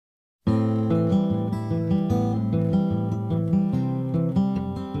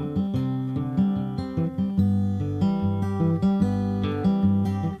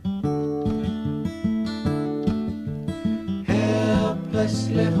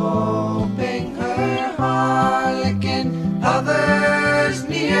hoping her harlequin hovers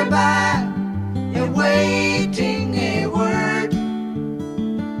nearby, awaiting a word,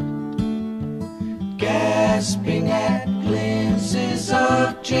 gasping at glimpses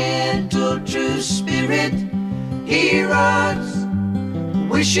of gentle true spirit. He runs,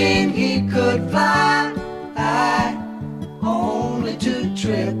 wishing he could fly, only to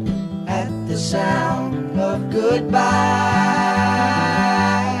trip at the sound of goodbye.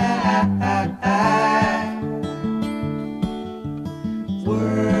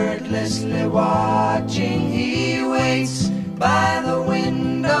 Wordlessly watching, he waits by the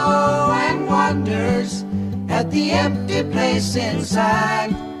window and wonders at the empty place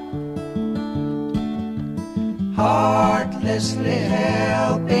inside. Heartlessly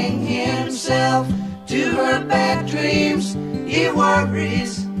helping himself to her bad dreams, he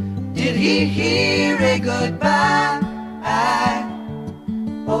worries, did he hear a goodbye?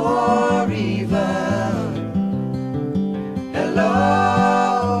 Or even hello?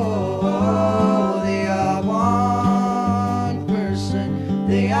 They are one person,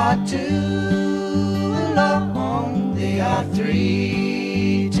 they are two alone, they are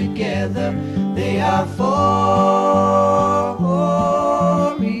three together, they are for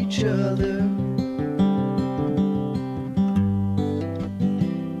each other.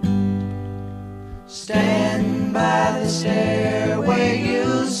 Stand by the stairway,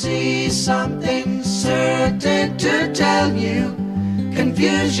 you'll see something certain to tell you.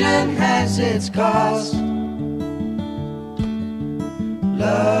 Confusion has its cost.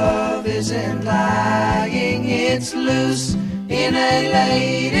 Love isn't lying, it's loose in a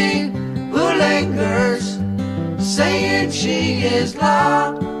lady who lingers, saying she is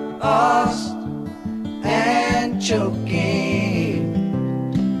lost and choking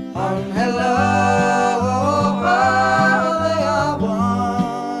on hello. They are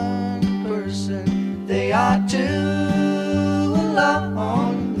one person, they are two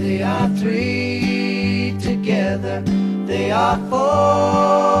alone, they are three together, they are for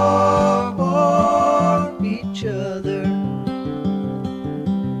each other.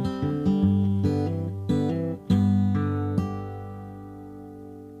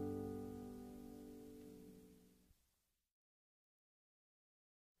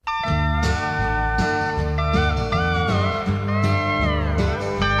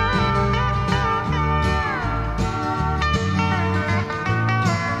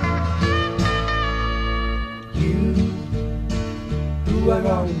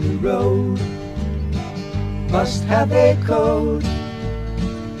 On the road must have a code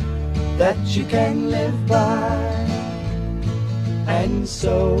that you can live by, and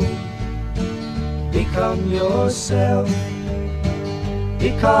so become yourself,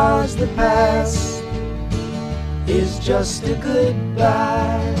 because the past is just a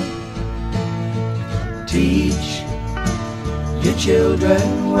goodbye. Teach your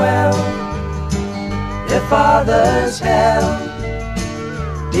children well, their father's hell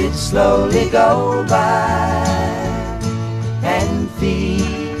did slowly go by, and feed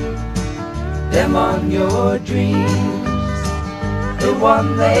them on your dreams, the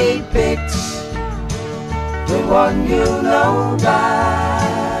one they picked, the one you'll know by.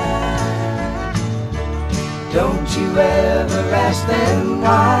 Don't you ever ask them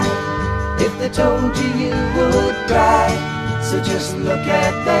why, if they told you you would cry, so just look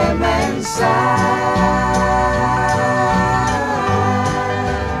at them and sigh.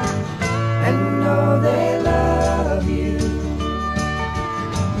 They love you.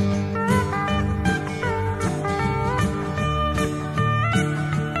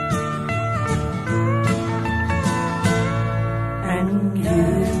 And you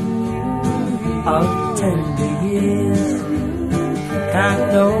of tender years can't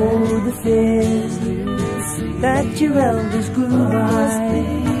know the fears that your elders grew by,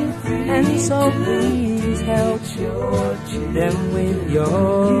 and so please help them with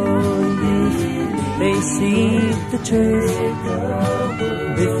your youth. They see the truth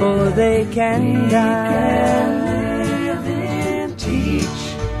before they can die.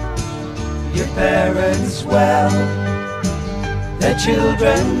 Teach your parents well, their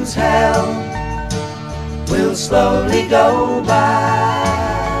children's hell will slowly go by,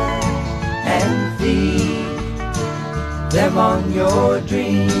 and feed them on your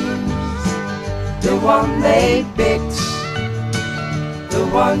dreams, the one they picked, the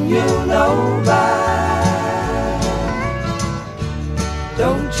one you know by.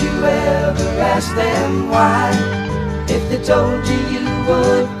 Don't you ever ask them why, if they told you you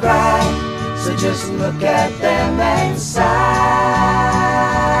would cry, so just look at them and sigh,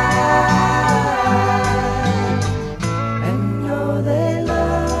 and know they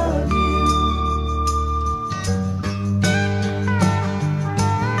love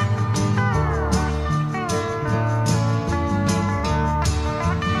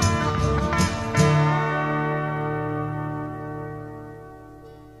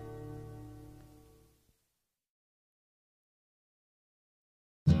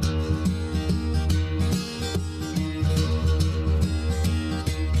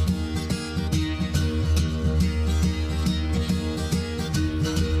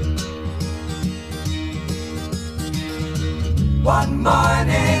One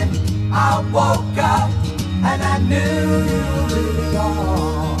morning I woke up and I knew it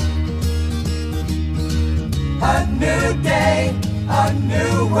all. A new day, a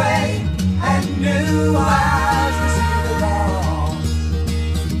new way, and new eyes to see it all.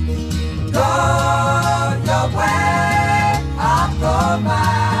 Go your way, I'll go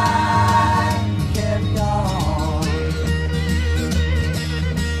mine. Carry on.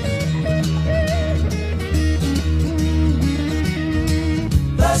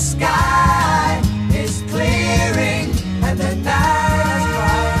 The sky is clearing and the night is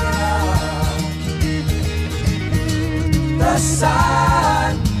brightening up. The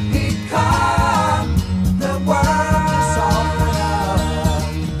sun, he come, the world is open up.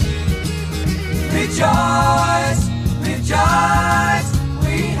 Rejoice, rejoice,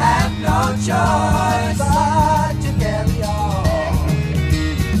 we have no choice but to carry on.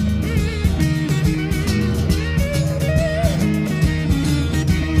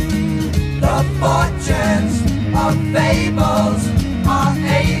 The fortunes of fables are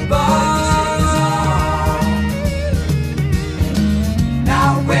able to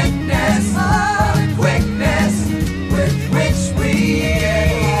now witness the quickness with which we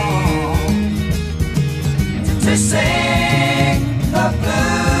to sing the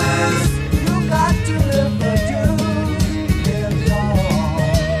blues. You got to live the truth.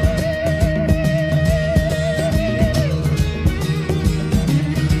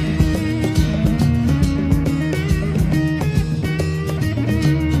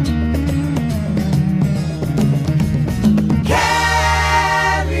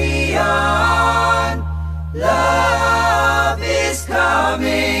 Carry on. Love is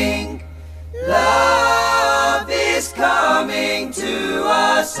coming. Love is coming to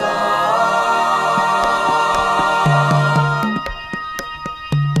us all.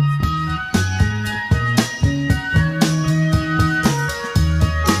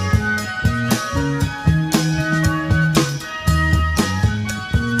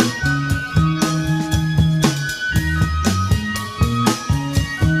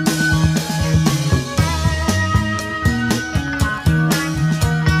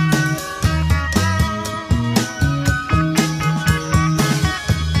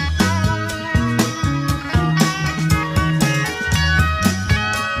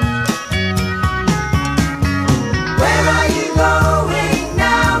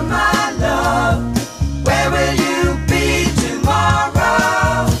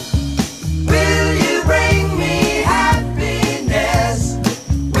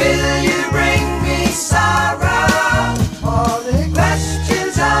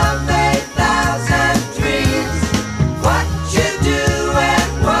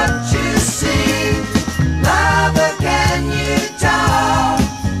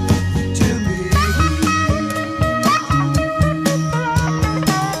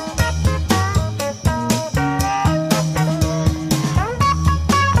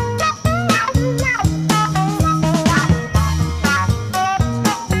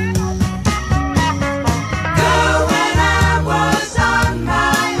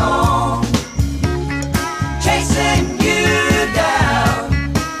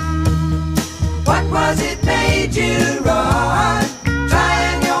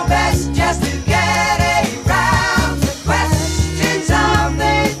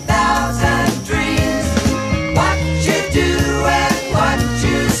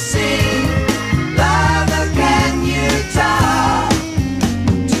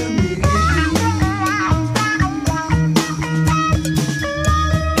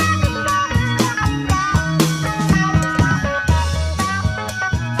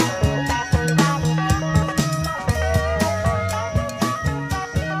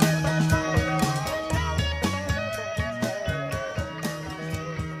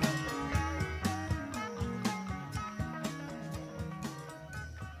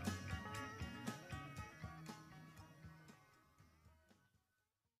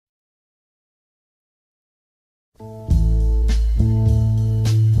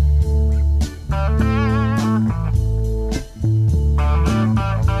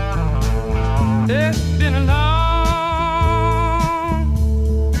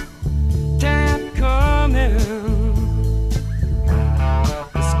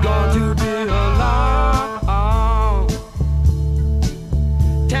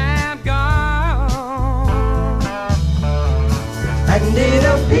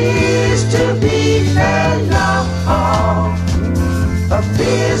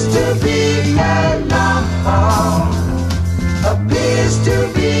 appears to be alone, appears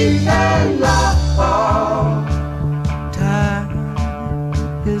to be alone. Time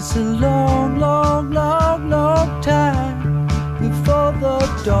is a long, long, long, long time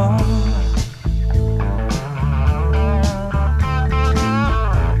dawn.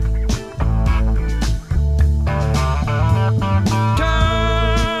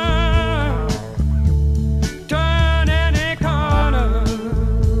 Turn any corner.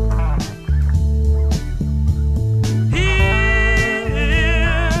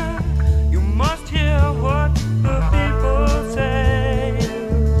 Here, you must hear what the people say.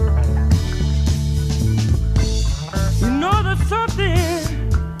 You know there's something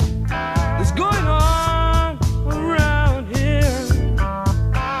that's going on around here.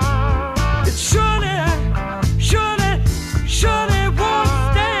 It surely won't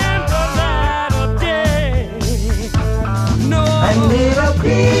stand the light of day. No. And it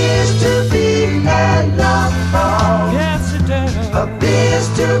appears to be a love home. Yes, it does. Appears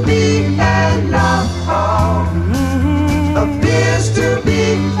to be a love home. Appears to be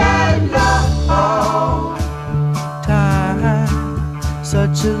a love home. Time,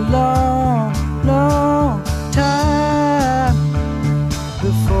 such a long, long time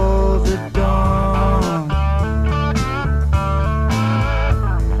before the dawn.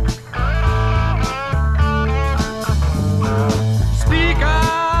 Speak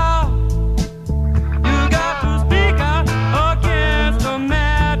out. You got to speak out against the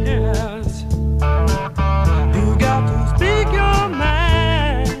madness. You got to speak your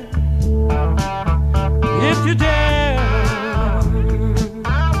mind if you dare.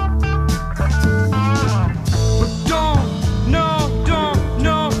 But don't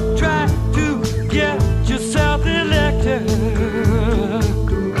try to get yourself elected.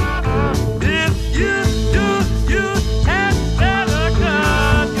 If you do, you had better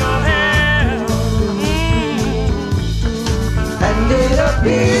cut your hair. And it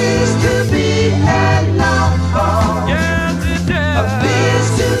appears to be a love home. Yes, it does. Appears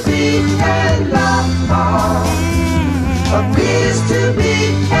to be a love home. Appears to be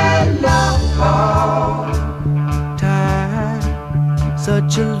a love home. Time,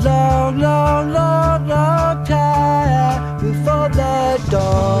 such a long, long, long, long time before the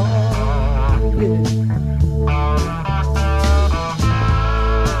dawn.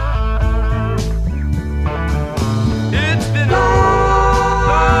 It's been a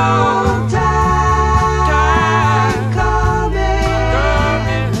Long time coming.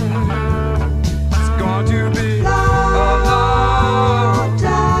 It's going to be a Long long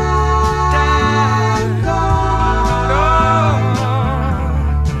time coming.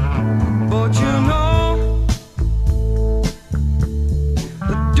 But you know,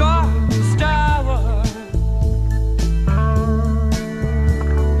 the darkest hour is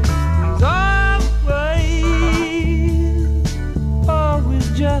always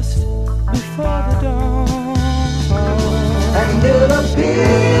just before the dawn. And it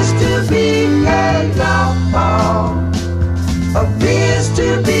appears to be a love home. Appears to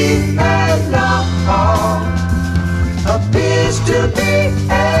be a love home. Appears to be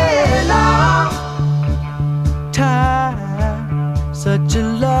a love time. Such a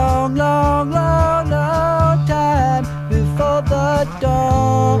long, long, long, long time before the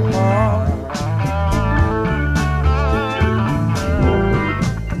dawn.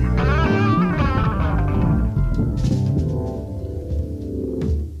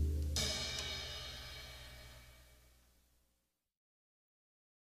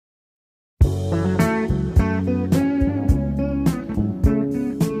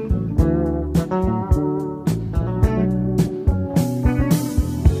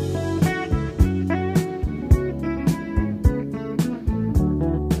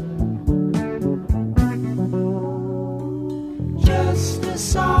 Just a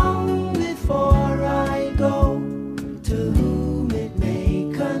song before I go, to whom it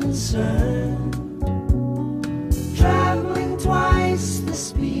may concern. Traveling twice the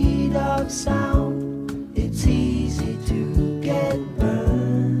speed of sound, it's easy to get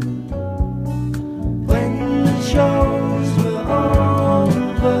burned. When the shows were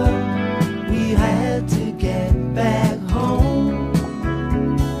over, we had to get back home.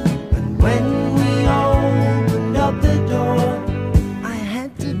 And when we opened up the door, I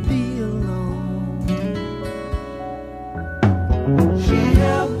had to be alone. She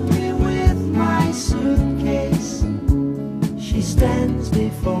helped me with my suitcase. She stands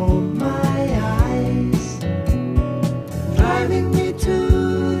before my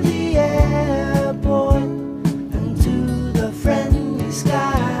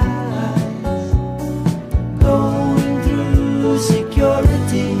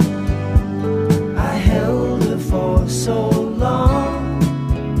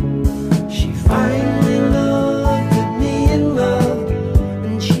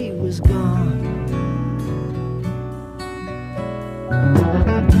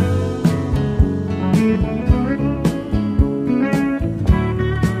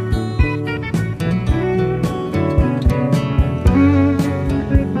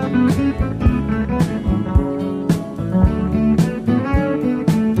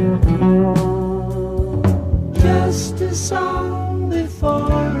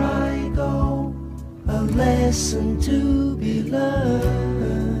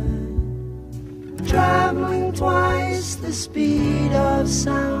the speed of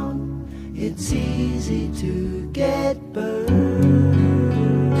sound, it's easy to get burned.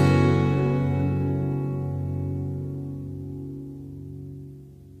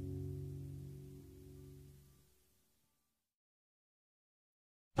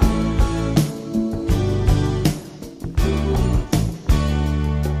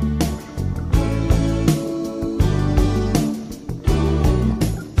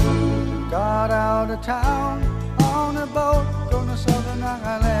 Got out of town on a boat going to Southern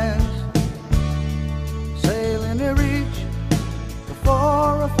Islands, sailing to reach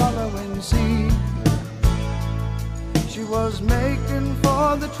before a following sea. She was making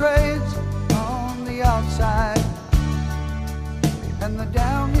for the trades on the outside and the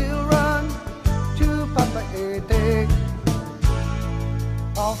downhill run to Papa Ete.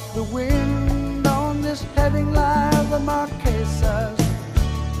 Off the wind on this heading line, the Marquesas.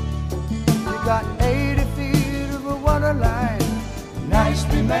 Got 80 feet of a water line,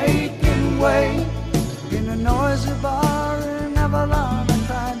 nicely making way in a noisy bar in Avalon. I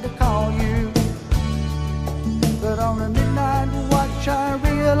tried to call you, but on a midnight watch I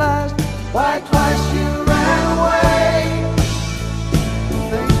realized why twice you ran away.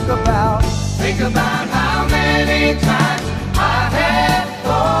 Think about how many times I have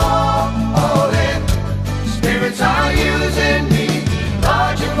fallen. Spirits are using me,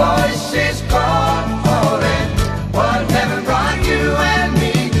 Lord, your voice is calling. What heaven brought you and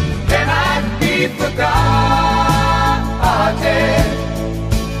me cannot be forgotten.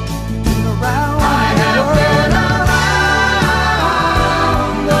 I have been around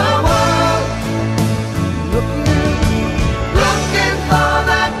the world, looking for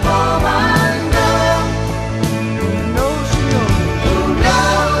that woman girl who knows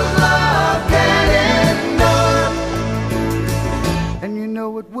love can endure, and you know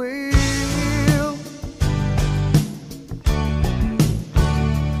it will.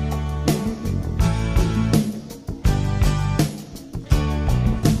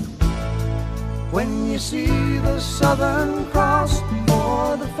 When you see the Southern Cross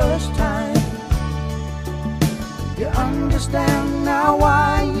for the first time, you understand now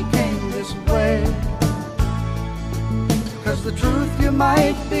why you came this way. 'Cause the truth you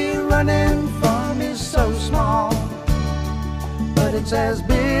might be running from is so small, but it's as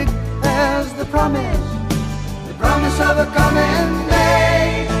big as the promise of a coming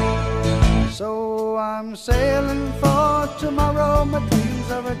day. So I'm sailing for tomorrow, my dreams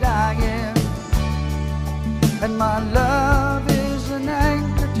are dying, and my love is an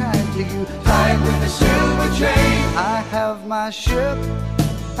anchor tied to you, tied with a silver chain. I have my ship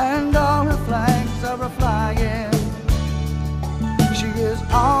and all her flags are a-flying. She is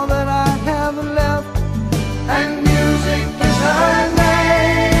all that I have left, and music is her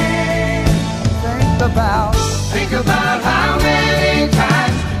name. Think about how many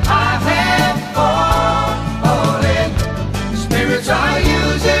times I have fallen. Spirits are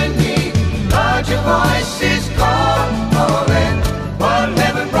using me, Lord, your voice is calling. What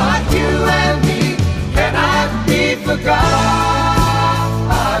heaven brought you and me cannot be forgotten.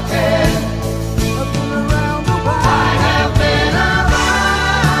 I have been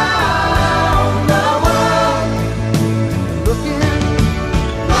around the world, looking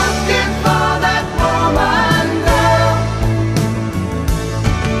for that woman girl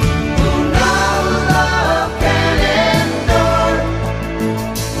who knows love can endure,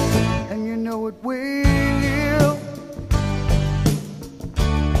 and you know it will,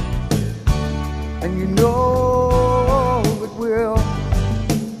 and you know it will.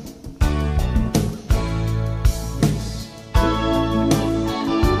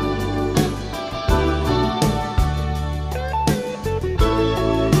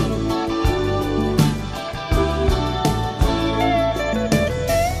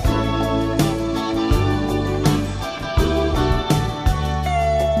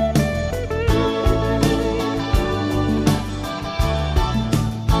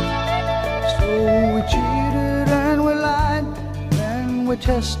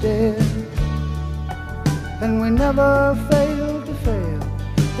 Tested, and we never failed to fail.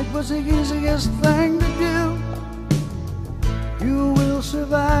 It was the easiest thing to do. You will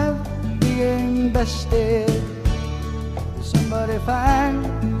survive being bested. Somebody fine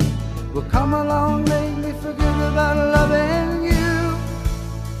will come along, make me forget about loving you.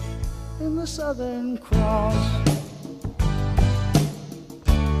 In the Southern Cross,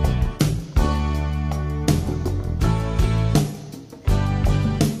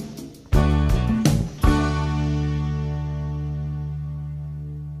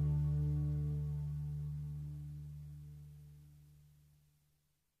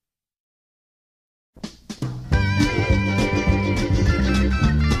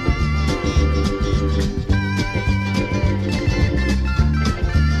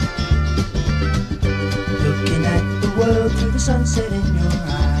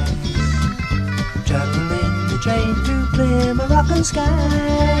 darkened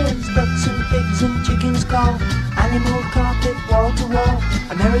skies, ducks and pigs and chickens call. Animal carpet wall to wall.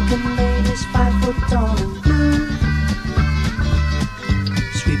 American ladies 5 foot tall and blue,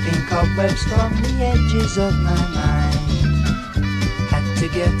 sweeping cobwebs from the edges of my mind. Had to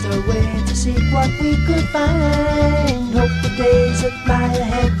get away to seek what we could find. Hope the days that lie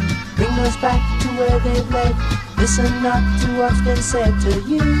ahead bring us back to where they've led. Listen not to what's been said to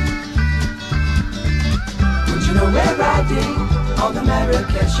you. Would you know we're riding on the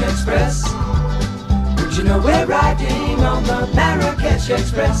Marrakesh Express? Would you know we're riding on the Marrakesh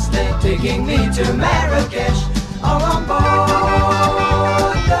Express? They're taking me to Marrakesh, all on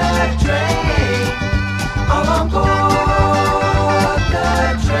board the train, all on board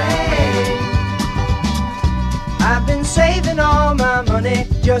the train. I've been saving all my money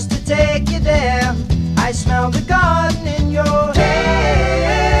just to take you there. I smell the garden in your hair.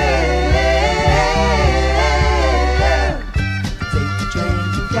 Take the train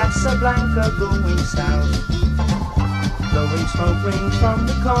to Casablanca going south. Blowing smoke rings from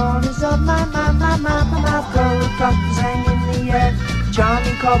the corners of my mouth. Gold cockles hang in the air,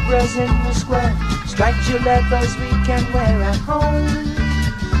 charming cobras in the square. Striped your leathers we can wear at home.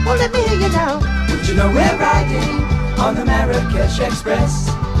 Well, let me hear you now. Would you know we're riding on the Marrakesh Express?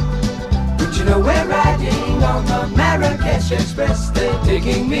 Would you know we're riding on the Marrakesh Express? They're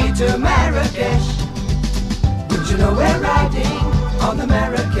taking me to Marrakesh. Would you know we're riding on the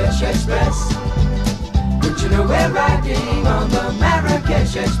Marrakesh Express? Would you know we're riding on the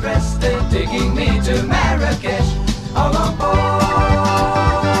Marrakesh Express? They're taking me to Marrakesh, all on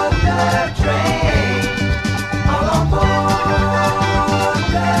board the train, all on board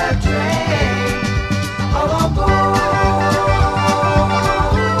the train, all on board.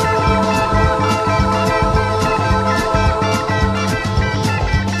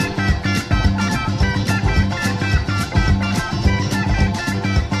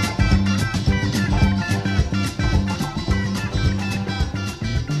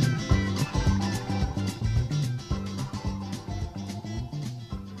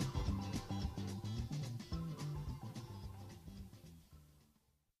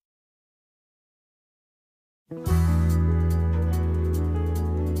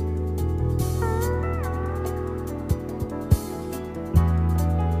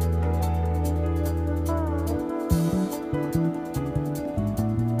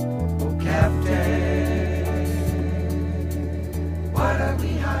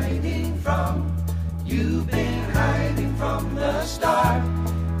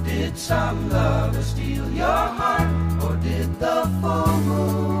 Some lover steal your heart, or did the full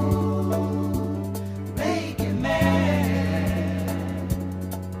moon make you mad?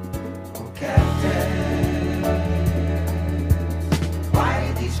 Oh, Captain,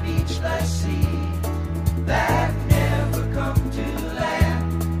 why these speechless seas that never come to land?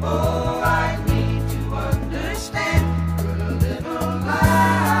 Oh, I need to understand. Could a little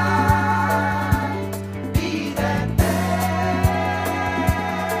lie be that bad?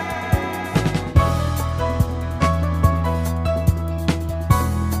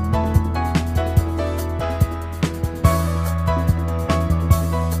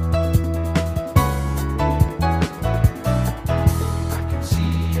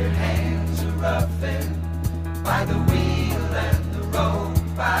 By the wheel and the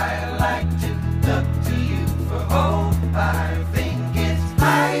rope, I like to look to you for hope. I think it's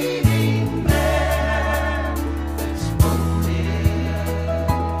hiding there, this motive,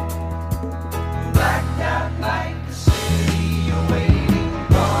 blacked out like a city awaiting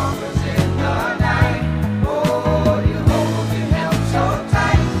robbers in the night. Oh, you hold your helm so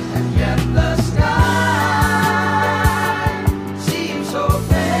tight, and yet the sky seems so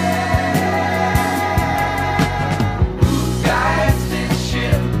fair.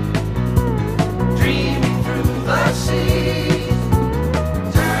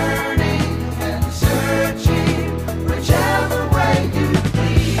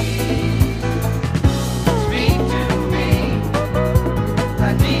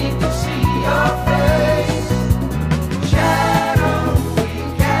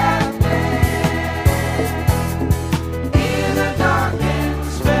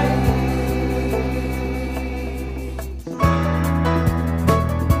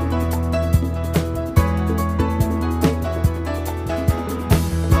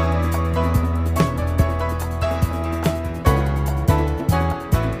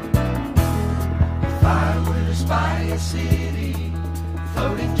 City,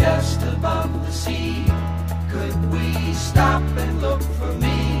 floating just above the sea. Could we stop and look for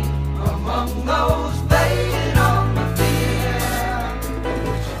me among those playing on the field? Or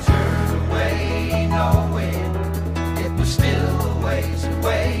would you turn away knowing it was still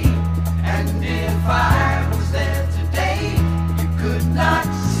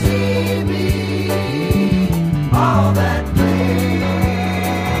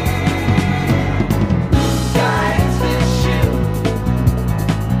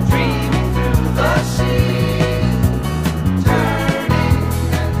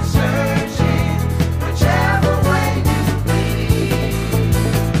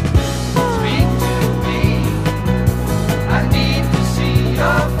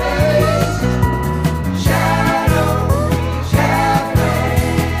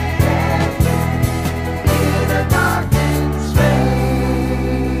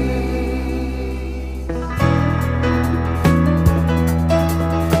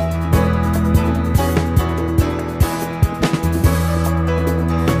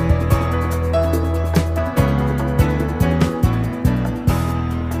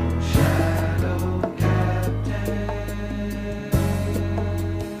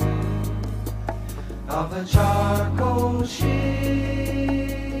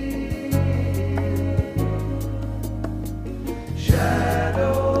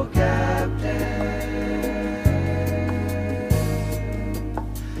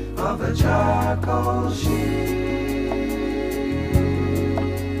charcoal sheet,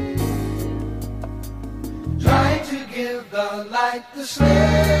 trying to give the light the slip.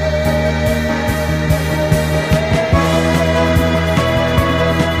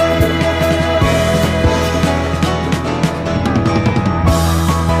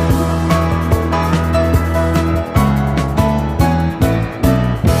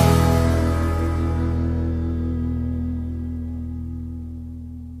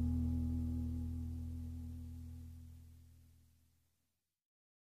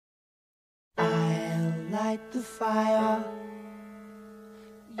 Light the fire,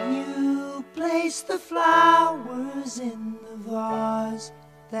 you place the flowers in the vase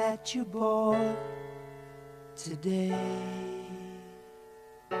that you bought today.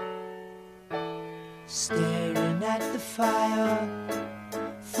 Staring at the fire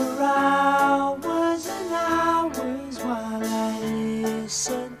for hours and hours while I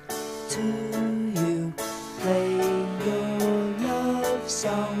listen to you play your love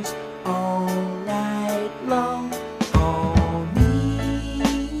songs all night long for me,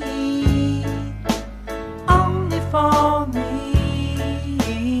 only for me.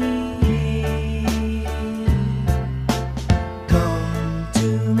 Come to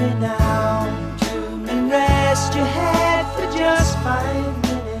me now and rest your head for just 5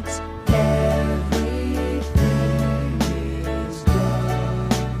 minutes. Everything is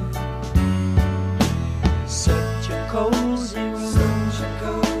done. Such a cozy room.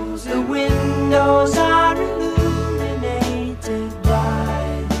 The windows are illuminated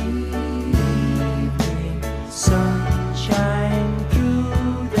by the evening sunshine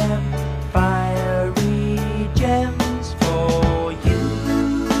through them, fiery gems for you,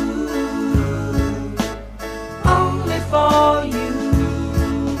 only for you.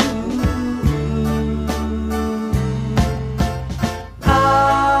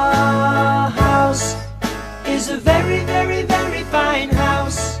 Our house is a very, very, very fine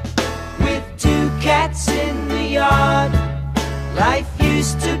house. Cats in the yard. Life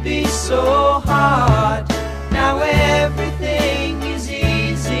used to be so hard. Now everything is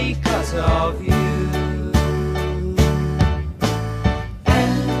easy 'cause of you.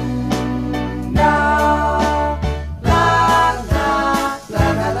 And now, la la la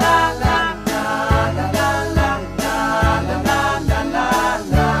la la la la la la la la la la la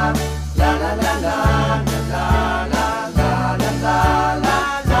la la la la la.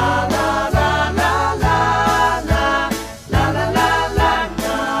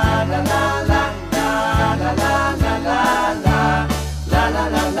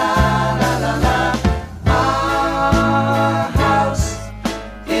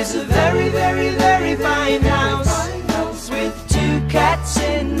 Cats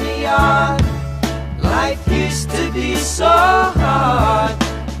in the yard. Life used to be so hard.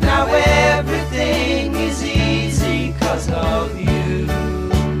 Now everything is easy 'cause of you.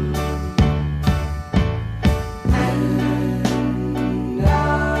 And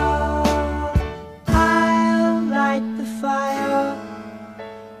now I'll light the fire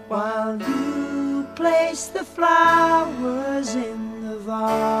while you place the flowers in the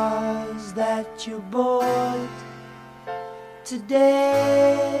vase that you bought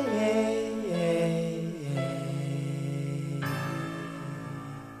today.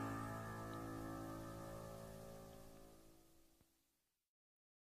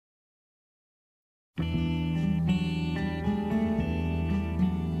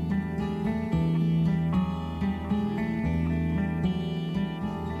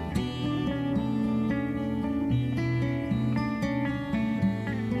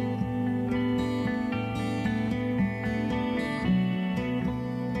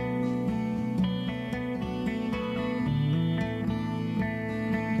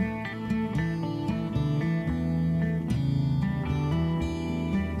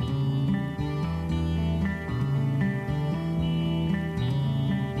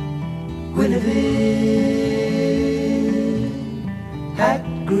 Guinevere had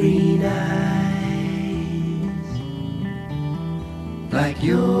green eyes like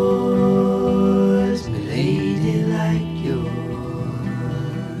yours, milady, like yours.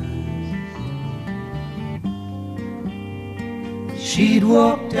 She'd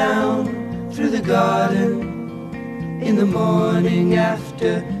walk down through the garden in the morning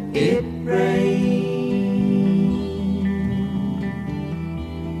after it rained.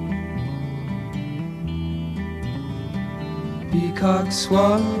 Peacocks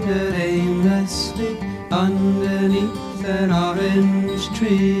wandered aimlessly underneath an orange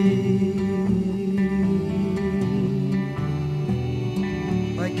tree.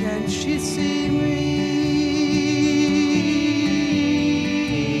 Why can't she see me?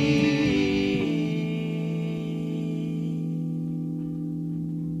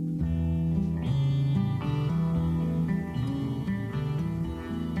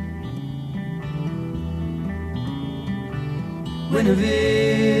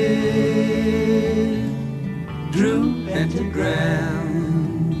 Guinevere drew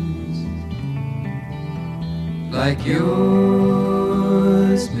pentagrams like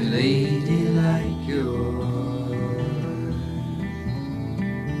yours, milady, like yours.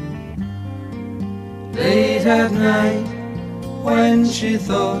 Late at night, when she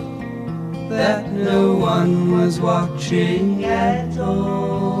thought that no one was watching at all,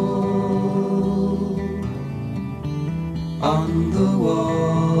 on the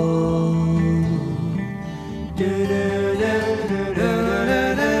wall,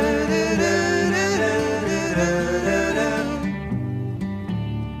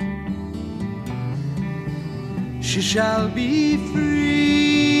 she shall be free.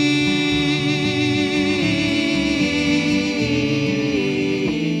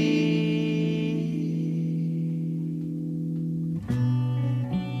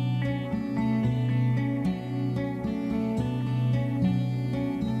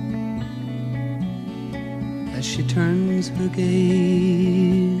 As she turns her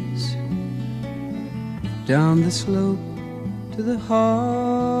gaze down the slope to the harbor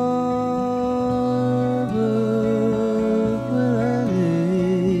where I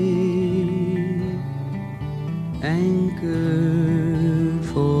lay, anchored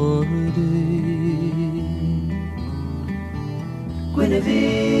for a day.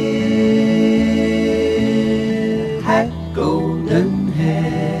 Guinevere had golden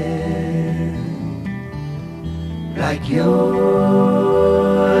hair like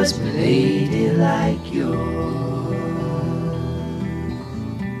yours, milady, like yours,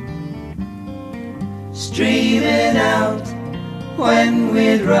 streaming out when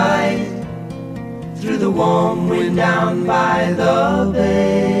we'd ride through the warm wind down by the bay.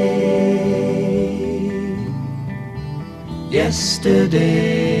 Yesterday,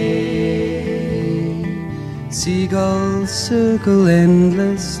 seagulls circle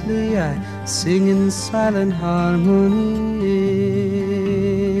endlessly, I sing in silent harmony.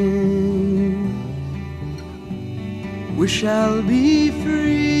 We shall be free.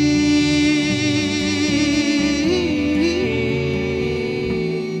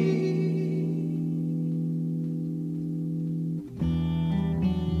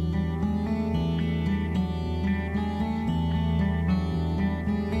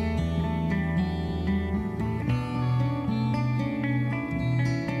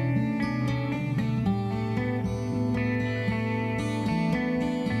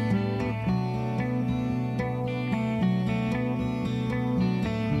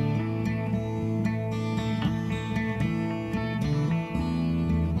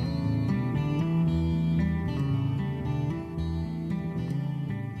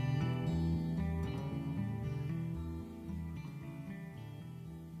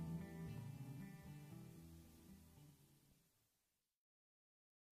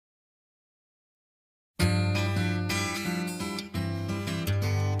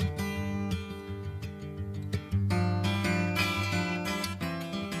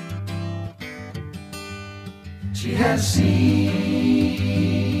 She has seen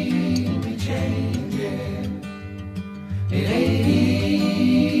me changing. It ain't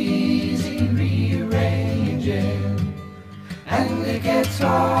easy rearranging, and it gets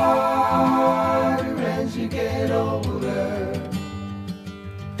harder as you get older,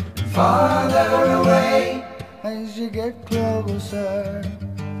 farther away as you get closer.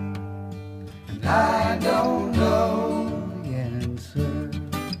 And I don't know the answer.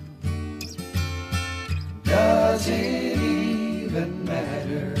 Does it even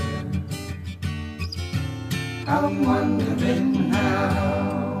matter? I'm wondering how.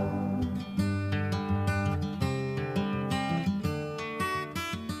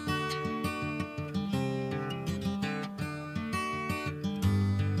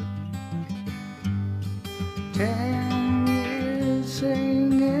 10 years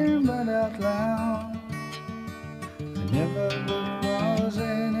singing but out loud, I never was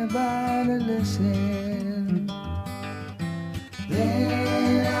anybody listening.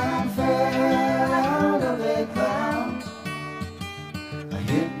 Then I fell out of a cloud. I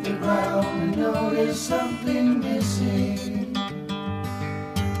hit the ground and noticed something missing.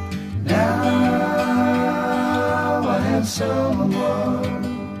 Now I have someone.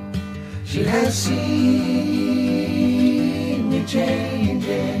 She has seen me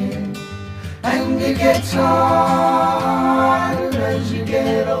changing, and it gets harder as you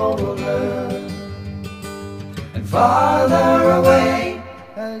get older, and farther away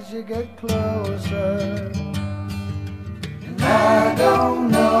as you get closer. And I don't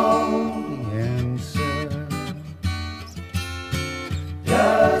know the answer.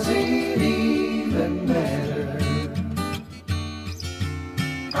 Does it even matter?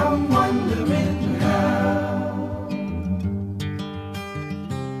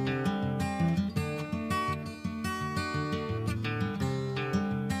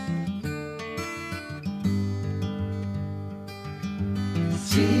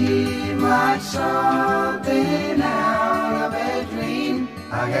 seemed like something out of a dream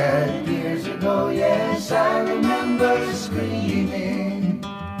I had years ago. Yes, I remember screaming.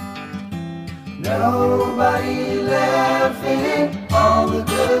 Nobody laughing, all the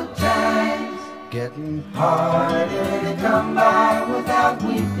good times getting harder to come by without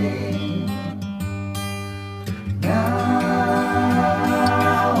weeping. Now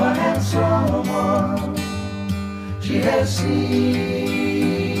I have someone, she has seen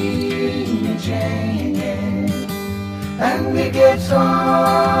me changing, and it gets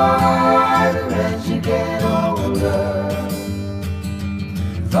harder as you get older,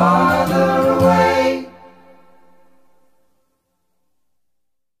 farther away.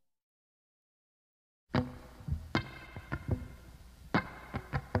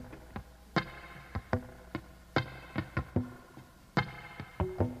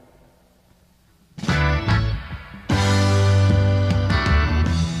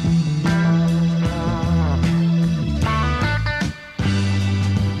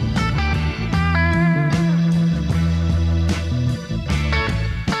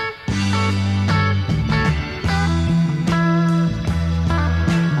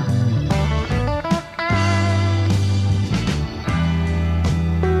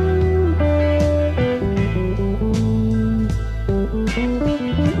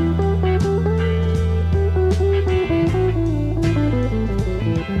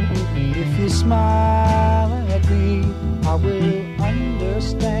 Smile at me, I will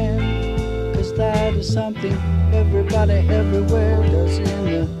understand, 'cause that is something everybody everywhere does in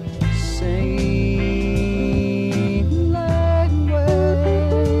the same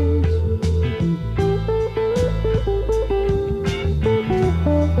language.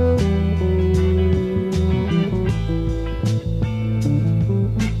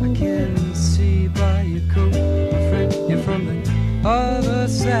 I can see by your coat, my friend, you're from the other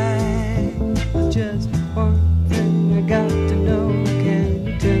side. Just one thing I got to know, can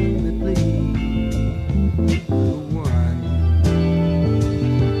you tell me please? One.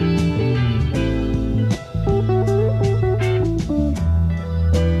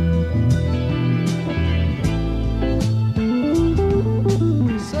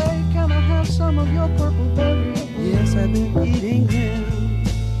 Say, can I have some of your purple berries? Yes, I've been eating them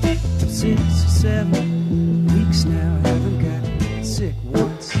for 6 or 7 weeks now. I haven't got sick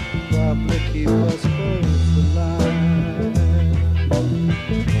once. Probably keep us both alive.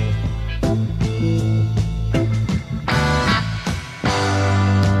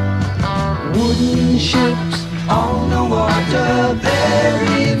 Wooden ships on the water,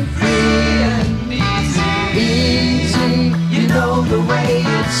 very free and easy. Easy, you know the way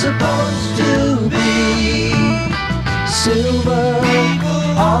it's supposed to be. Silver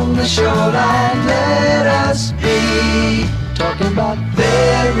on the shoreline, let us be. Talking about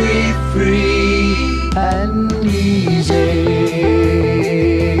very free and easy.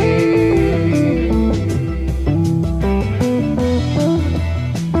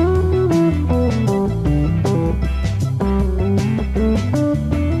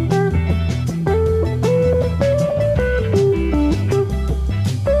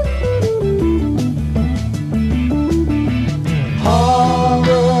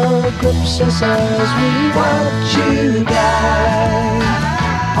 Horror grips us as we watch you die.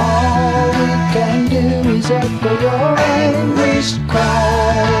 All we can do is echo your anguished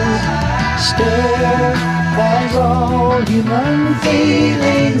cries. Stare as all human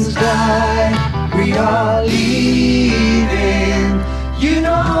feelings die. We are leaving, you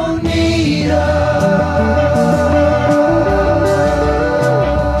don't need us.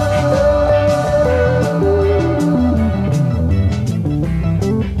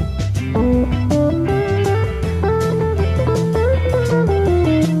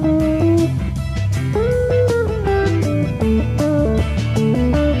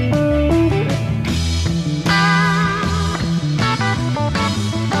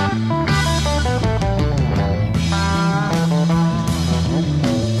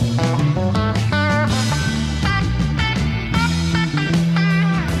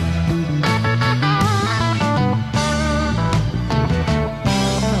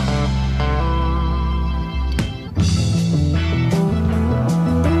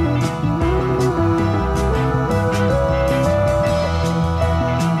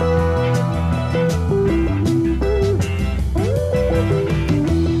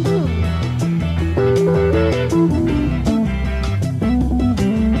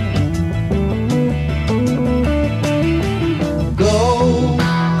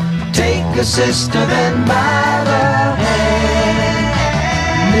 a sister, then by the hand,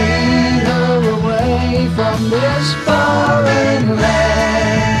 lead her away from this foreign land.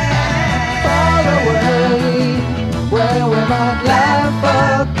 not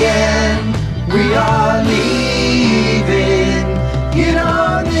laugh again. We are leaving, you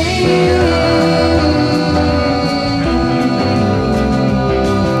don't need.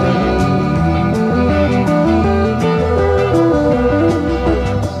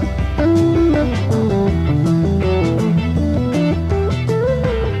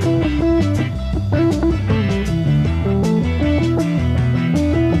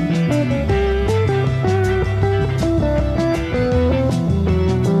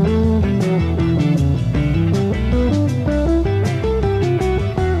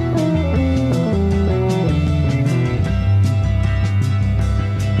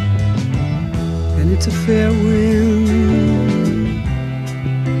 It's a fair wind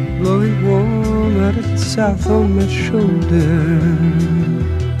blowing warm out of the south on my shoulder.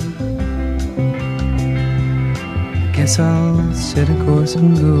 Guess I'll set a course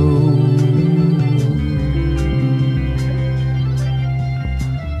and go.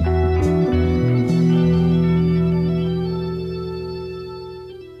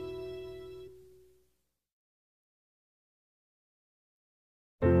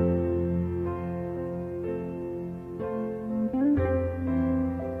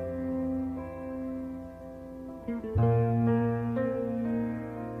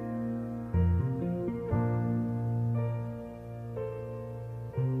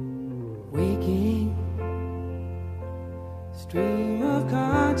 Waking stream of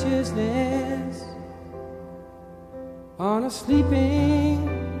consciousness on a sleeping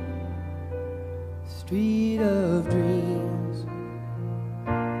street of dreams.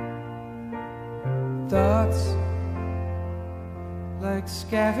 Thoughts like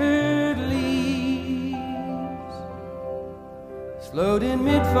scattered leaves slowed in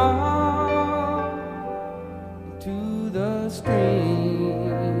mid-fall into the streams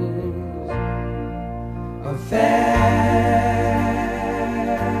of fast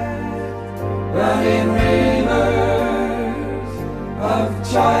running rivers of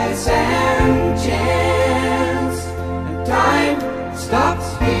choice and chance, and time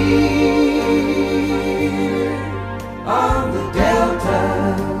stops here on the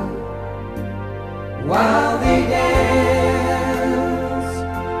delta while they dance,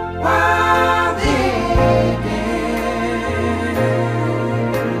 while they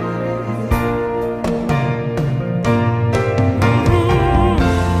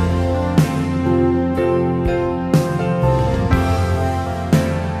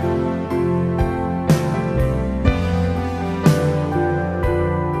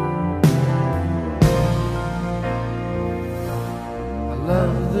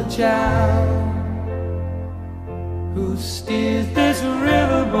child who steers this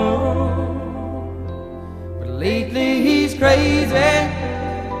riverboat, but lately he's crazy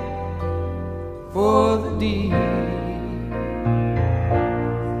for the deep.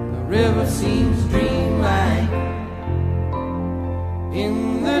 The river seems dreamlike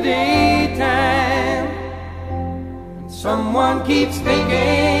in the daytime, and someone keeps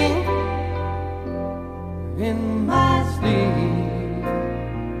thinking in my sleep.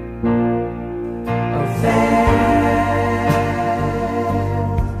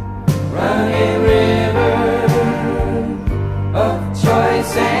 Running river of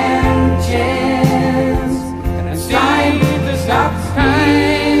choice and chance, and time stops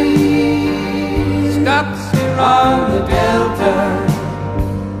on the delta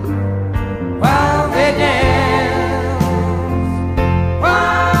while they dance,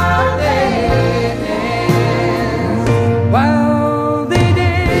 while they dance.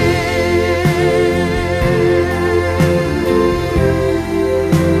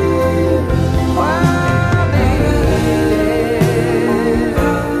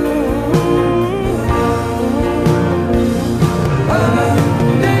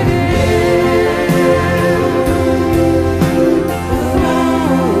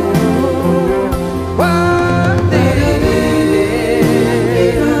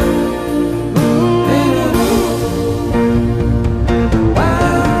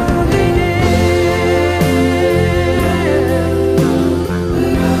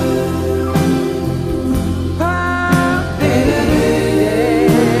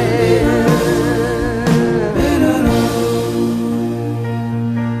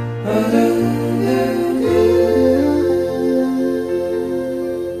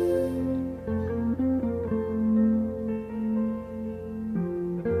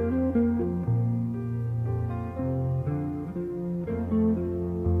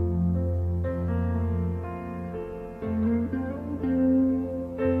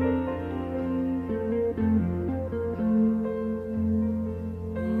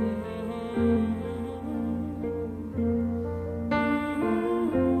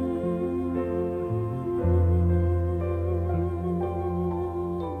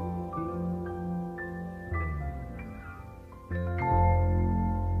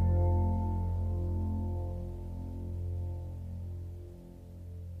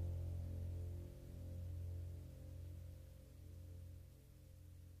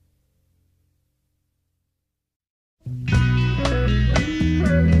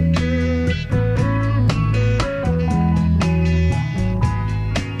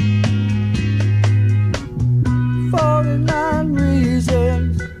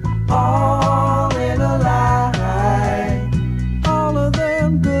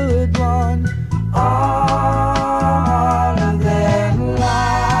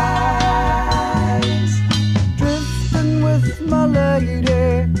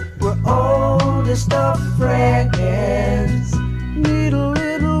 lady, we're oldest of friends. Need a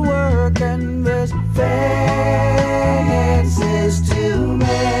little work and there's fences to mend.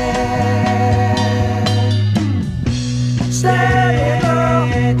 Steady girl,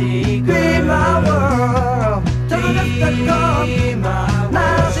 be my world. Till the lift that come,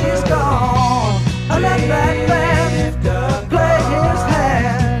 now she's gone. I let that man play his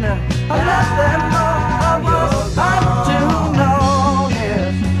hand. I let them know I was up to no.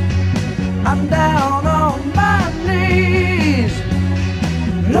 Yes, I'm down on my knees.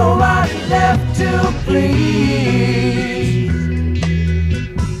 Nobody left to please.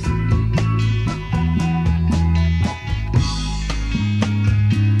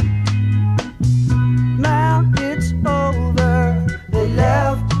 Now it's over. They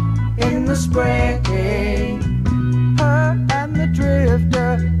left in the spring. Her and the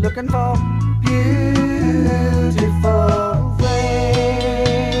drifter looking for beautiful things.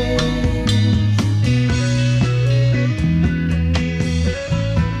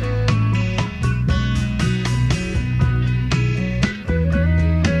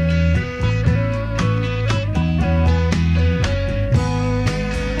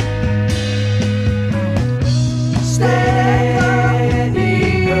 Steady,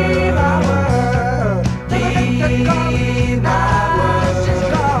 my world. Till the lift that comes, now she's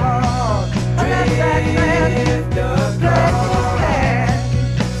gone. I let that man play his hand.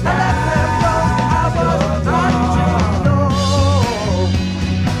 I let them know I was not to know.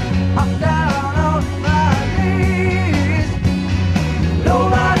 I'm down on my knees.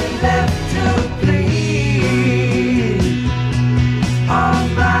 Nobody left to please. On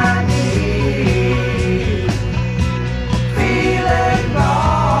my knees, feeling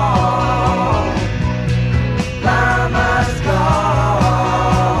wrong. Mama's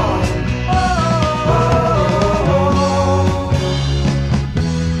gone. Oh,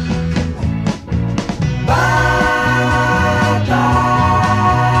 bye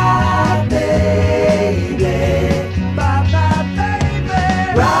bye, baby. Bye bye, baby.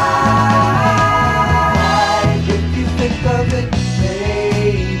 Right, if you think of it,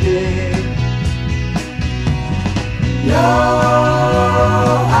 baby. No,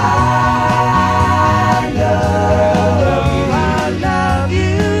 I love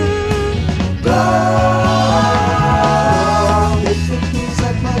you. Go, if it means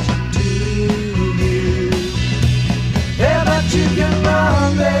that much to you. Yeah, but you can run,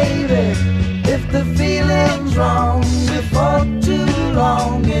 baby, if the feeling's wrong. Before too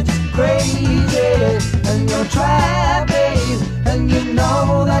long, it's crazy, and you'll try, babe, and you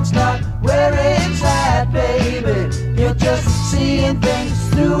know that's not where it's at, baby. You're just seeing things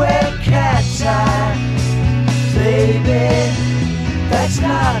through a cat's eye, baby. That's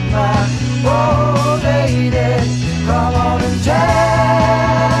not my old lady. Come on and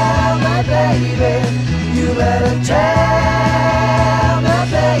tell me, baby. You better tell me,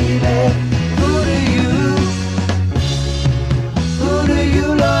 baby. Who do you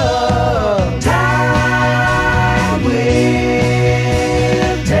love? Time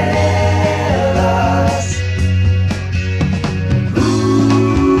will tell us who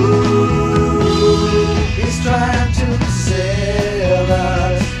is trying to sell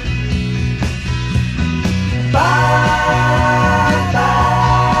us.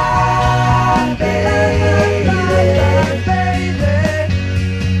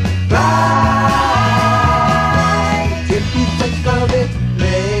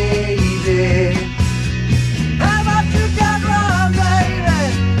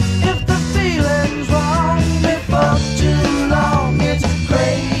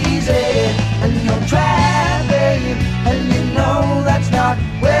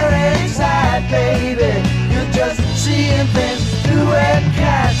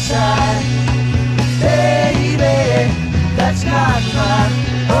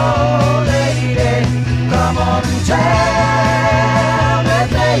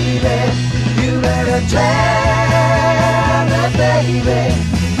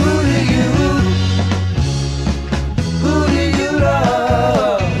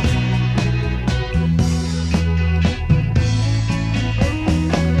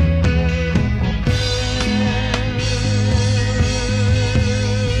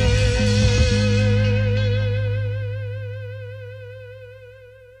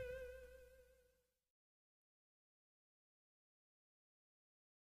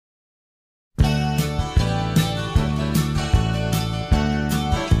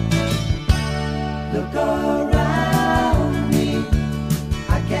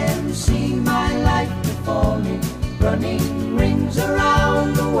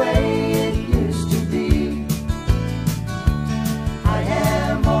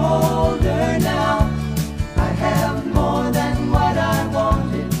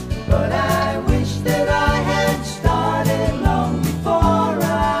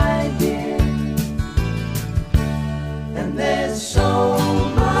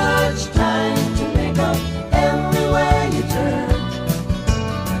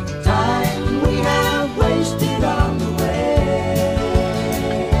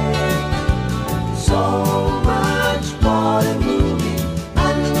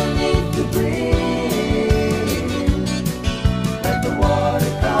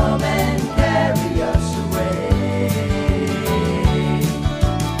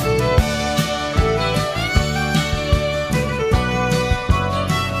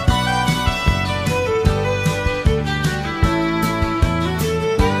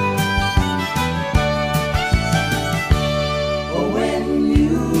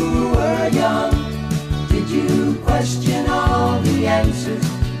 romances?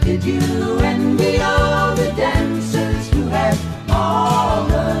 Did you envy all the dancers who had all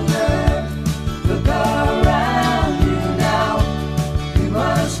the nerve? Look around you now. You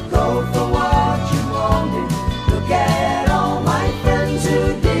must go for what you wanted. Look at all my friends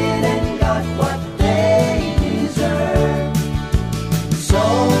who did and got what they deserve. So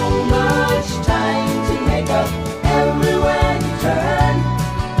much time to make up everywhere you turn.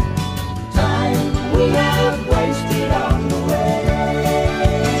 Time we have wasted on the way.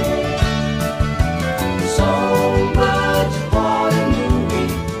 So much water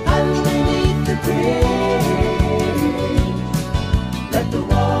moving underneath the bridge. Let the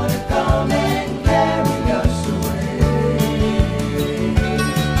water come and carry us away.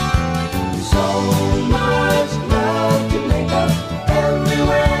 So much love to make up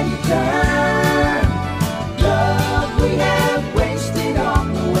everywhere you turn. Love we have wasted on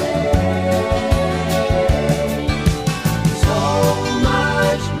the way. So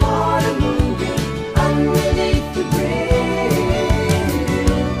much water moving underneath the bridge.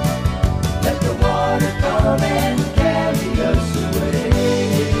 Let the water come and carry us away.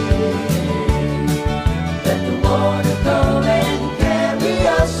 Let the water come and carry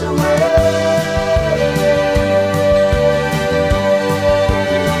us away.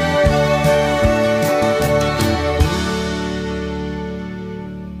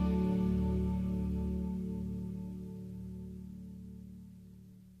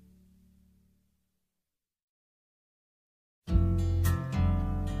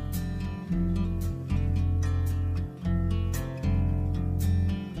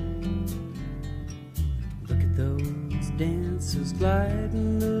 Look at those dancers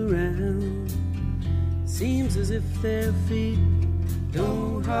gliding around. Seems as if their feet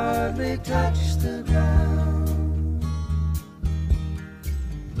don't hardly touch the ground.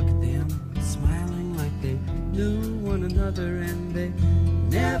 Look at them smiling like they knew one another and they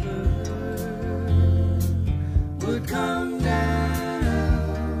never would come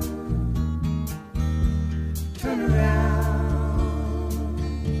down. Turn around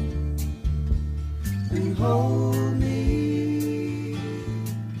and hold me.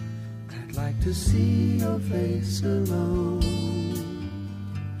 I'd like to see your face alone.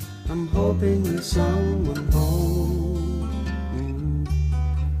 I'm hoping there's someone home.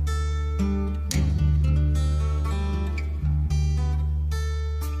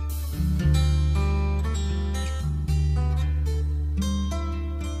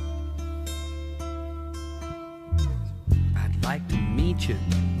 I'd like to meet you.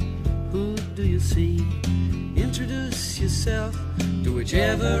 Who do you see? Introduce yourself to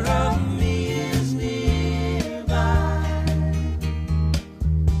whichever of me is nearby.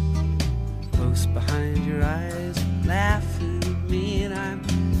 Close behind your eyes, laughing at me, and I'm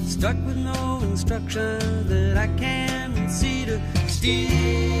stuck with no instruction that I can see to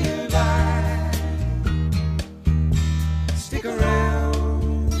steer by. Stick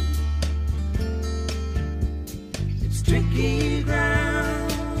around, it's tricky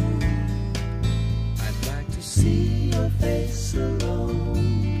ground. I'd like to see your face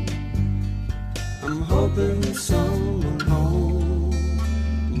alone. I'm hoping there's someone home.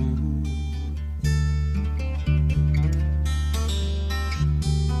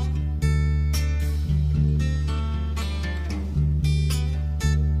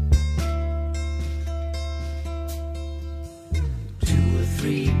 Two or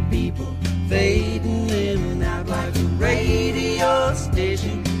three people fading in and out like a radio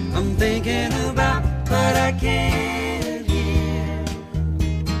station. I'm thinking about but I can't hear.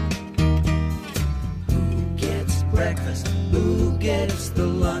 Who gets breakfast? Who gets the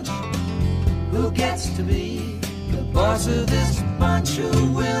lunch? Who gets to be the boss of this bunch?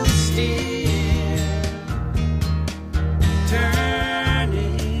 Who will steer?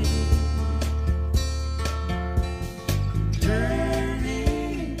 Turning,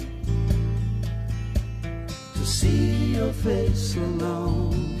 turning to see your face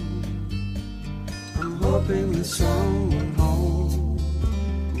alone. I'm hoping there's someone home.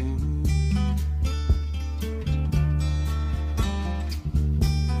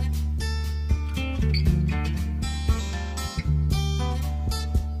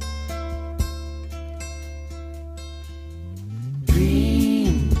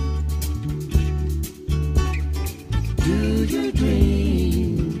 Dream, do you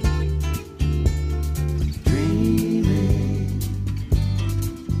dream? Dreaming.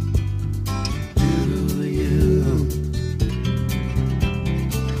 Do you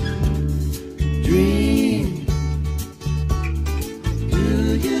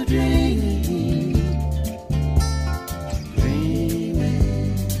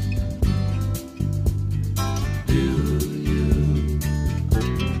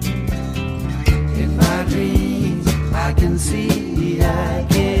can see, I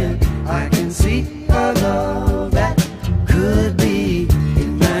can see a love that could be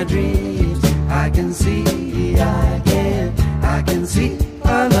in my dreams. I can see, I can see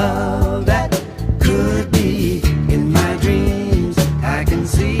a love that could be in my dreams. I can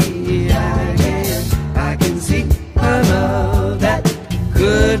see, I can see a love that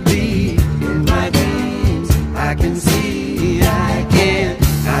could be in my dreams. I can see, I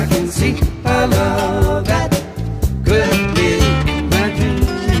can see a love that could be in my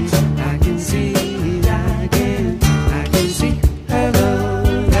dreams. I can see, I can see a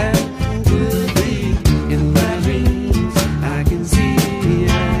love that could be in my dreams. I can see,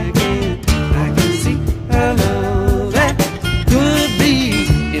 I can see a love that could be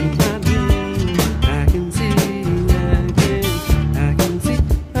in my dreams. I can see, I can see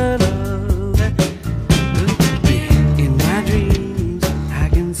a love that could be in my dreams. I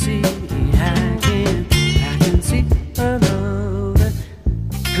can see, I can see a love that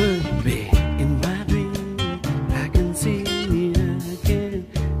could be in my dreams. I can see,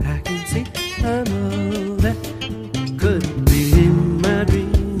 I can see a love that could be in my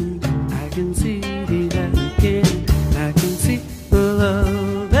dreams. I can see, I can see a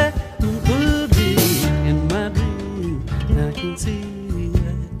love that could be in my dreams. I can see,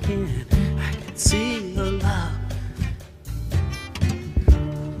 I can see a love.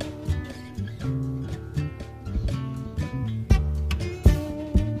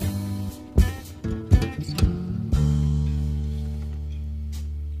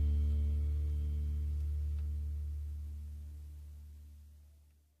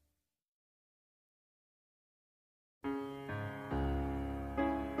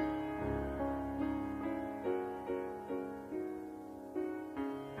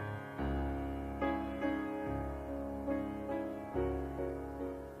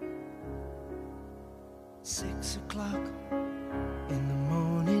 Six o'clock in the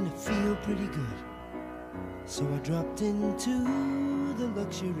morning, I feel pretty good. So I dropped into the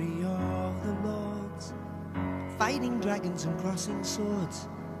luxury of the lords, fighting dragons and crossing swords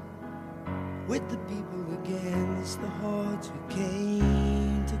with the people against the hordes who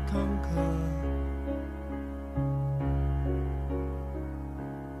came to conquer.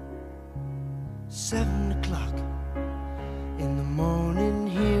 7 o'clock in the morning,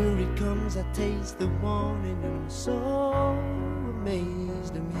 here it comes, I taste the warning, and I'm so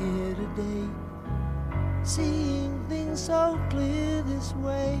amazed I'm here today, seeing things so clear this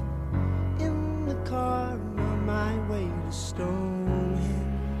way, in the car on my way to Stonehenge.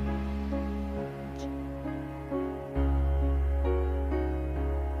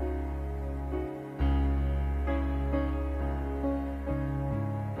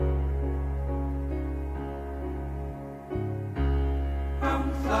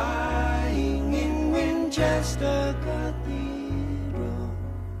 I'm flying in Winchester Cathedral,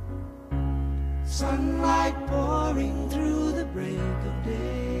 sunlight pouring through the break of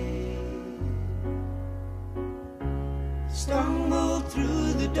day. Stumbled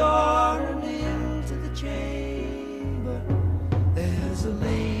through the door and into the chamber. There's a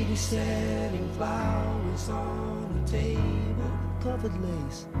lady setting flowers on a table Covered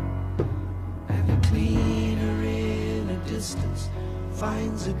lace, and a cleaner in a distance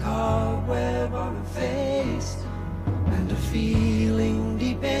finds a cobweb on her face, and a feeling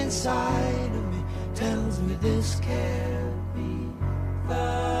deep inside of me tells me this can't be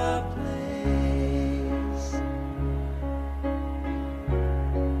the place.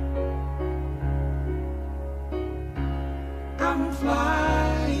 I'm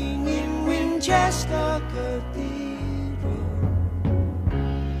flying in Winchester Cathedral.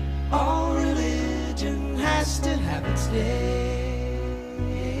 All religion has to have its day.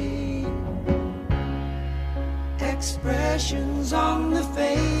 Expressions on the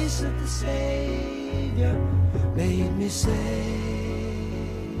face of the Savior made me say,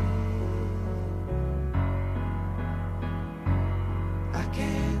 I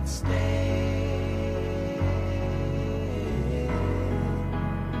can't stay.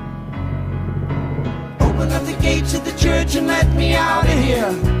 Open up the gates of the church and let me out of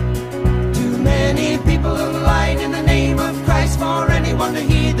here. Too many people have lied in the name of Christ for anyone to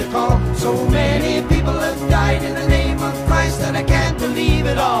heed the call. So many people have died in the name of Christ that I can't believe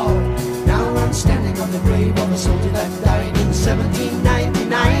it all. Now I'm standing on the grave of a soldier that died in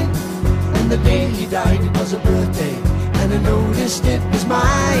 1799. And the day he died, it was a birthday, and I noticed it was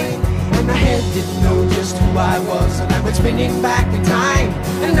mine. And my head didn't know just who I was, and I went spinning back in time.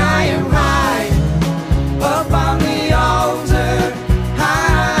 And I am high up on the altar,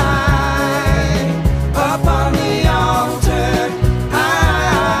 high up on the altar, high.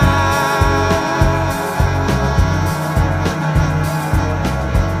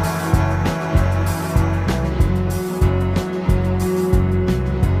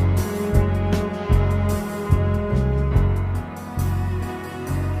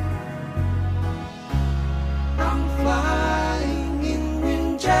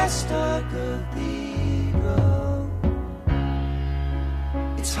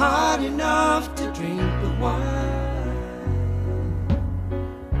 hard enough to drink the wine.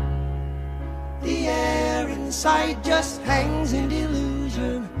 The air inside just hangs in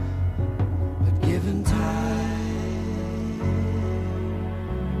delusion, but given time,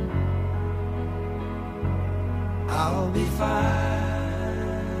 I'll be fine.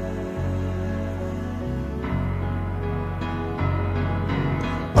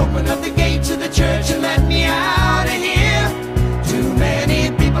 Open up the gate to the church and let me out of here. Too many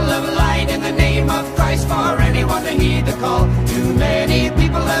people have lied in the name of Christ for anyone to heed the call. Too many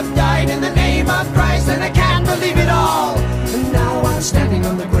people have died in the name of Christ, and I can't believe it all. And now I'm standing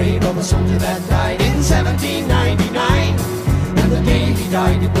on the grave of a soldier that died in 1799. And the day he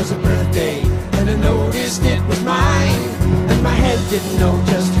died, it was a birthday, and I noticed it was mine. And my head didn't know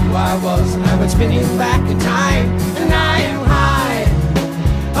just who I was, and I went spinning back in time. And I am high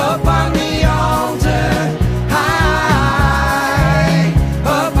up on the altar, high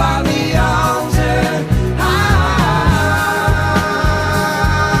up on the altar,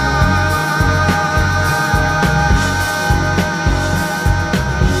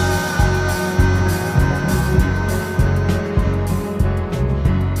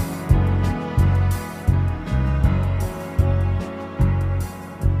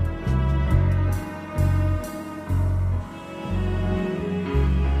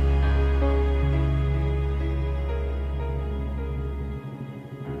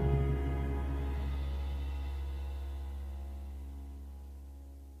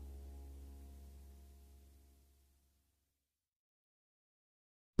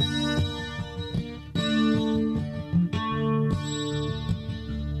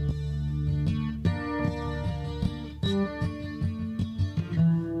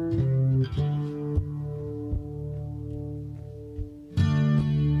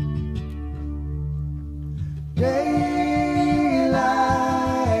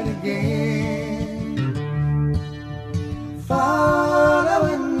 daylight again,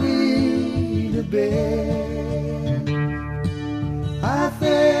 following me to bed. I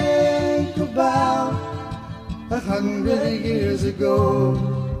think about 100 years ago,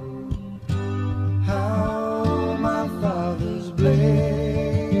 how my fathers bled.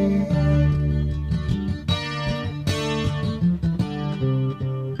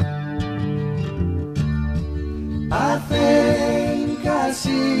 I think I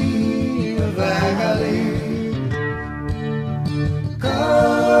see a valley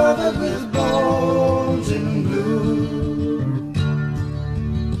covered with bones and blue.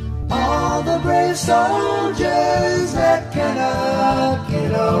 All the brave soldiers that cannot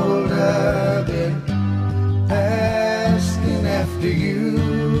get older been asking after you.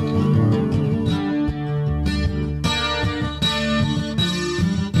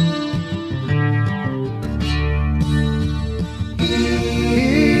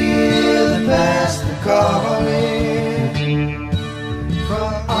 Calling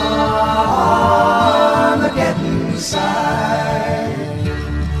from Armageddon's side,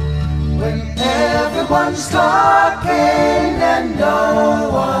 when everyone's talking and no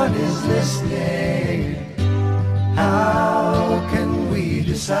one is listening, how can we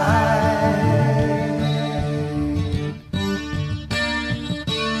decide?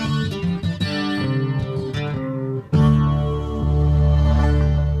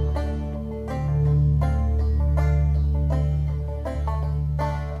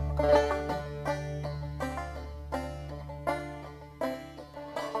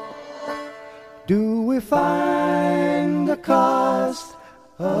 Do we find the cost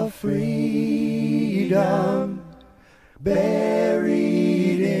of freedom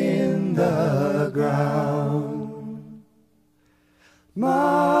buried in the ground?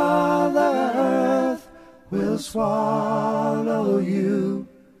 Mother Earth will swallow you.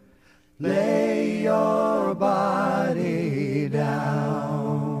 Lay your body down.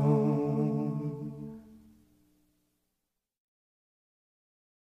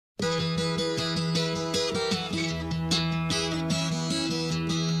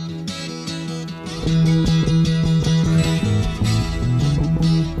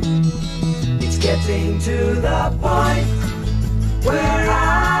 It's getting to the point where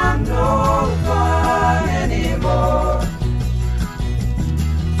I'm no fun anymore.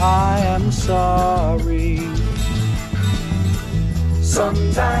 I am sorry.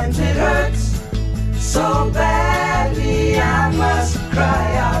 Sometimes it hurts so badly I must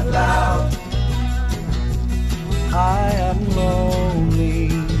cry out loud. I am lonely.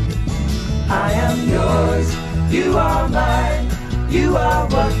 I am yours, you are mine, you are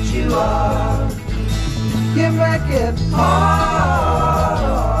what you are. You make it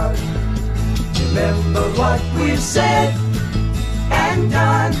hard. Remember what we've said and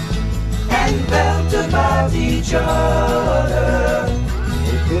done. felt about each other.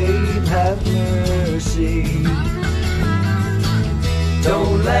 Oh, babe, have mercy.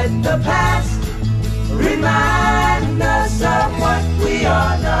 Don't let the past remind us of what we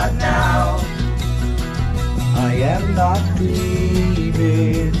are not now. I am not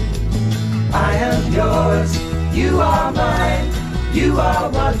dreaming. I am yours, you are mine, you are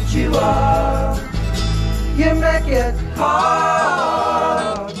what you are. You make it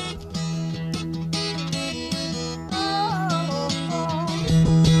Hard.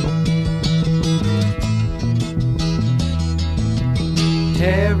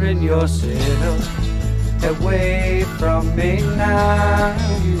 tearing yourself away from me now.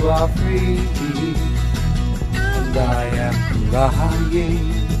 You are free, and I am crying.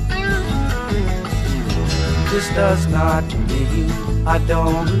 This does not mean I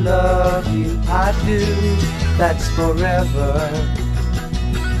don't love you. I do. That's forever.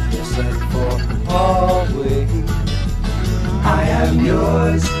 Yes, and for always. I am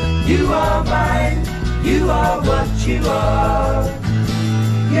yours, you are mine, you are what you are.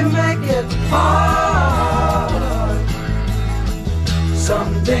 You make it hard.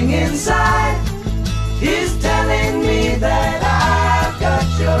 Something inside is telling me that I've got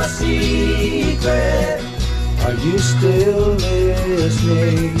your secret. Are you still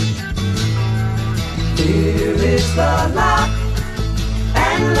listening? Here is the lock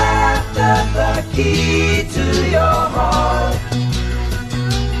and laughter, the key to your heart.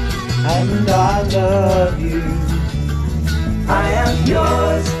 And I love you. I am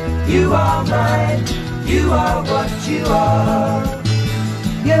yours, you are mine, you are what you are.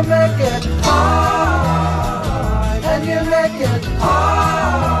 You make it hard, and you make it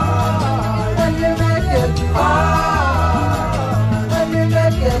hard, and you make it hard, and you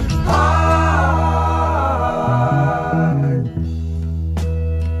make it hard.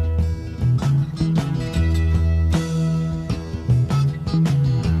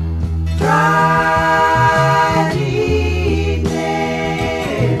 Friday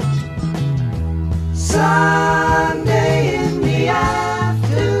evening, Sunday in the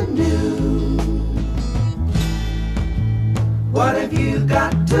afternoon. What have you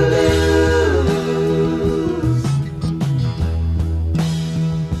got to lose?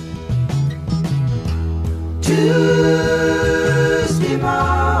 Tuesday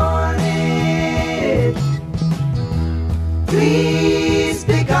morning, please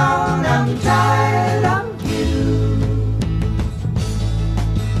be gone, I'm tired of you.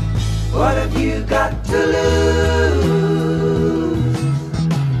 What have you got to lose?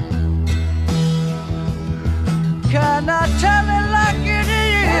 Can I tell it like it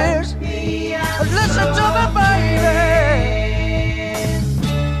is? Listen to me, baby.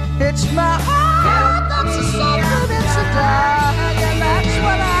 It's my heart that's a suffering, it's a die, and that's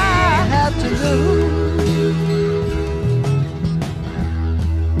what I have to do.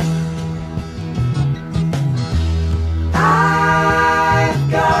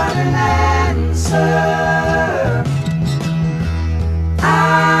 I've got an answer.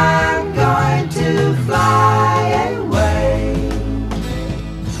 I'm going to fly away.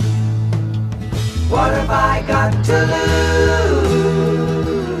 What have I got to lose?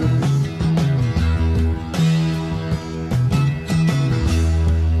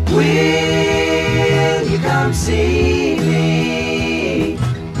 Will you come see me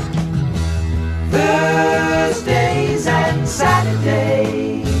Thursdays and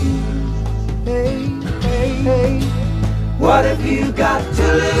Saturdays? Hey, hey, hey. What have you got to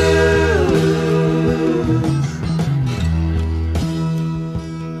lose?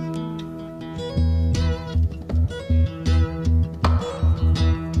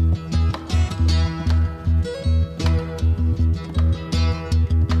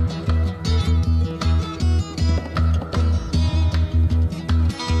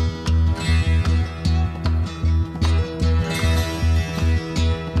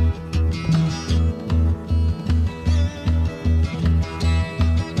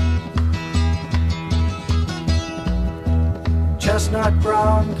 Chestnut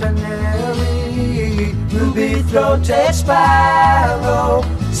brown canary, ruby-throated sparrow,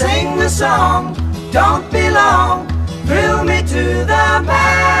 Sing the song, don't be long, thrill me to the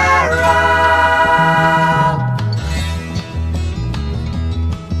marrow.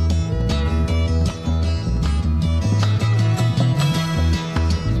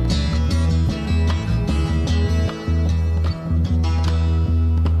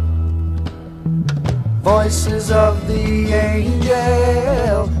 voices of the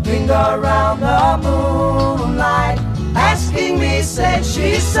angel linger around the moonlight, Asking me, said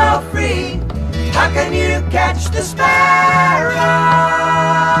she's so free, how can you catch the sparrow?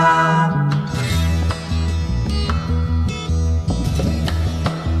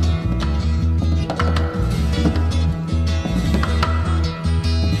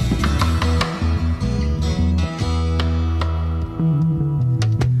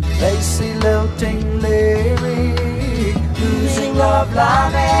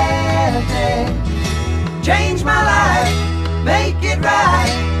 change my life, make it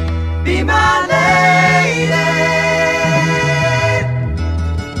right, be my